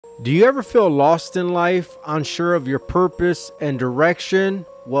Do you ever feel lost in life, unsure of your purpose and direction?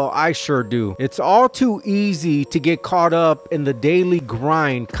 Well, I sure do. It's all too easy to get caught up in the daily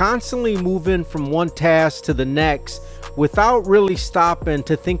grind, constantly moving from one task to the next without really stopping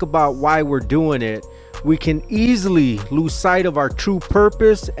to think about why we're doing it. We can easily lose sight of our true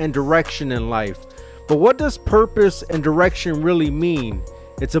purpose and direction in life. But what does purpose and direction really mean?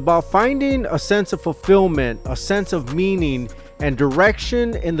 It's about finding a sense of fulfillment, a sense of meaning, and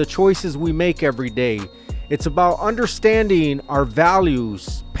direction in the choices we make every day. It's about understanding our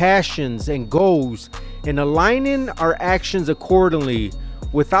values, passions, and goals and aligning our actions accordingly.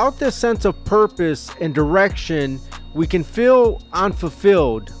 Without this sense of purpose and direction, we can feel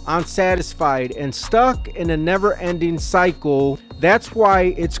unfulfilled, unsatisfied, and stuck in a never-ending cycle. That's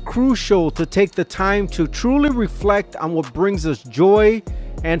why it's crucial to take the time to truly reflect on what brings us joy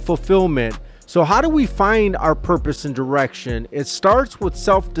and fulfillment. So how do we find our purpose and direction? It starts with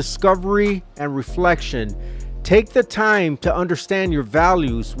self-discovery and reflection. Take the time to understand your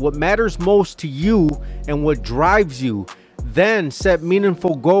values, what matters most to you, and what drives you. Then set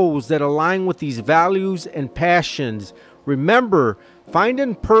meaningful goals that align with these values and passions. Remember,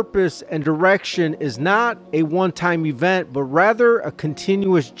 finding purpose and direction is not a one-time event, but rather a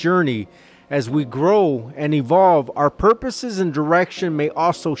continuous journey. As we grow and evolve, our purposes and direction may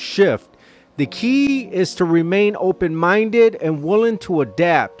also shift. The key is to remain open-minded and willing to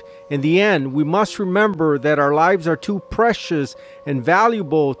adapt. In the end, we must remember that our lives are too precious and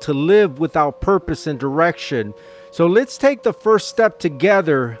valuable to live without purpose and direction. So let's take the first step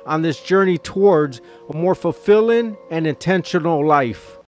together on this journey towards a more fulfilling and intentional life.